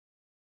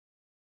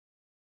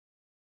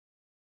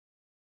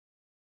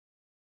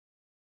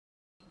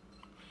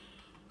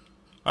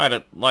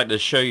I'd like to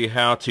show you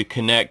how to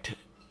connect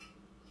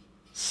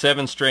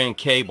 7-strand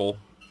cable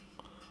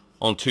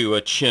onto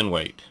a chin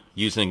weight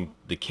using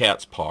the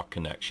cat's paw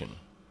connection.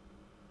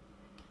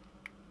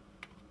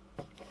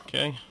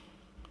 Okay.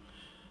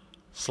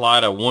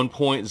 Slide a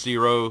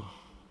 1.0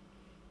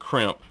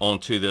 crimp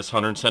onto this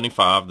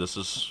 175. This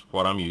is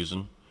what I'm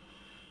using.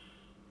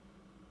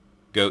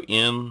 Go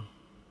in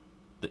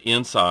the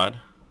inside.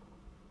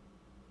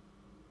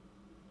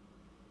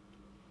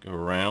 Go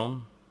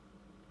around.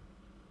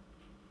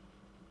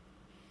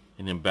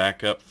 And then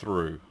back up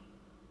through.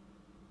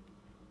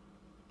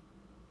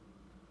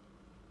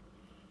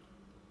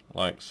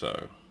 Like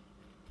so.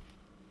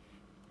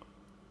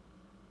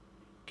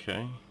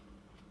 Okay.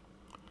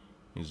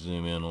 Let me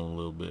zoom in a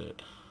little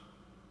bit.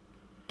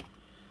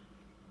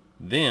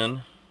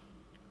 Then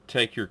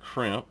take your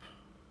crimp,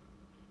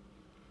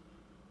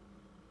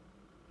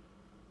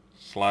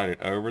 slide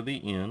it over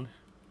the end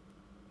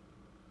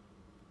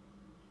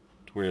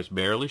to where it's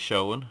barely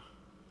showing,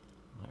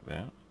 like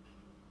that,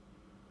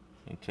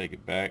 and take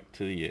it back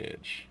to the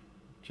edge,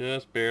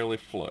 just barely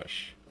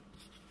flush.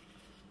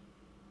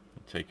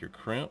 And take your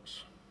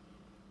crimps,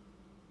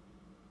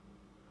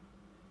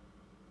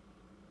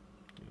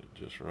 get it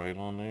just right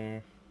on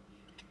there,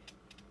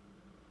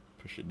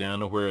 push it down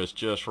to where it's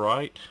just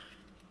right,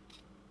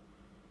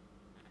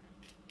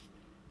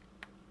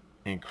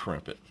 and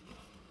crimp it.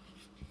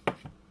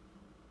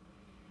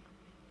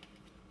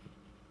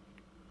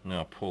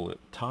 Now pull it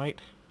tight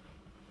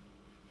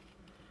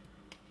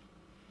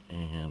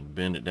and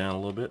bend it down a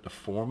little bit to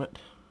form it,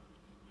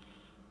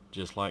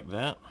 just like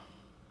that.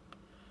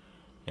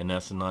 And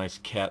that's a nice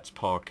cat's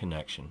paw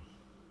connection.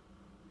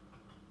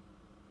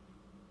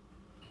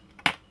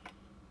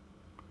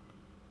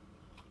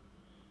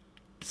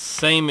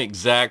 Same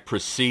exact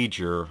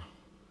procedure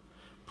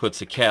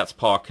puts a cat's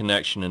paw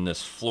connection in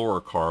this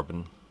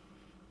florocarbon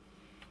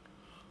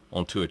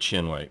onto a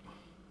chin weight.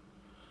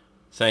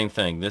 Same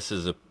thing. This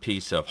is a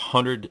piece of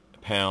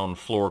 100-pound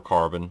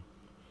florocarbon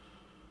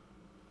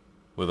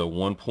with a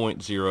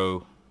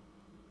 1.0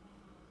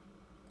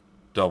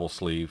 double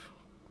sleeve.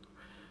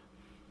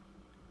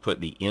 Put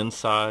the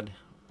inside,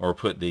 or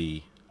put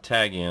the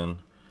tag in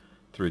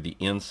through the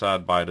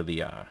inside bite of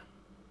the eye.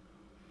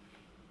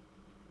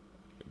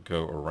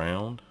 Go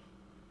around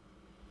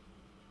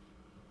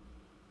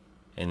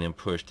and then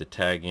push the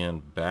tag in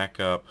back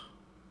up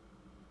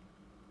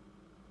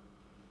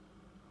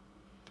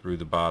through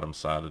the bottom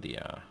side of the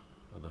eye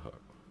of the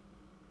hook.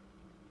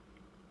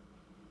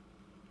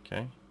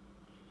 Okay.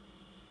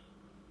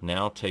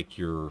 Now take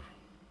your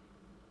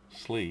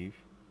sleeve,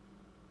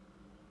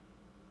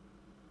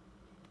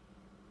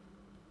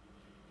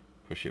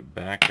 push it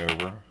back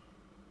over,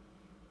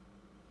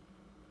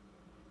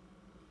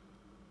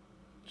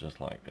 just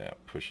like that.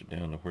 Push it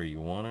down to where you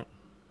want it,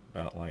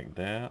 about like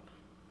that.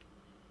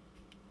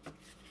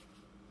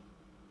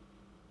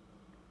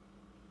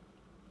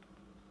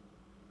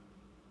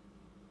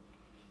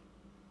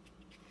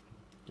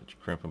 Get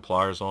your crimping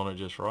pliers on it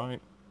just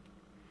right.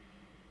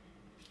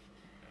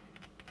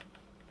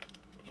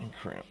 And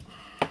crimp.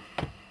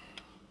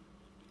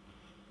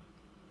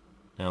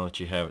 Now that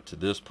you have it to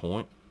this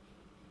point,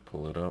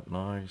 pull it up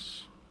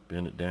nice,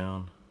 bend it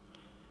down,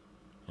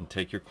 and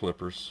take your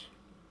clippers.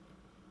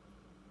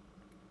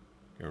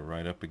 Go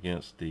right up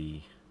against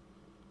the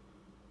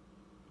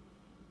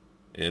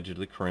edge of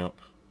the crimp.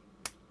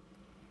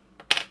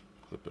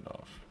 Clip it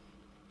off.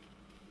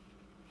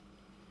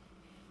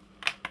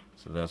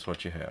 So that's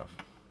what you have.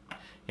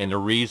 And the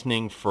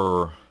reasoning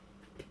for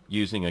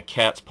using a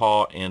cat's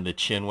paw and the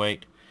chin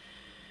weight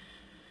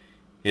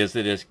is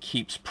that it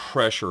keeps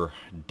pressure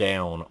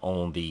down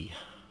on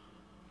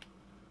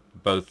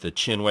both the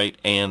chin weight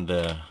and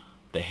the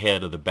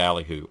head of the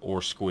ballyhoo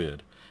or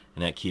squid,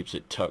 and that keeps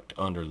it tucked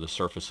under the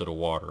surface of the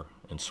water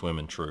and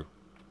swimming true.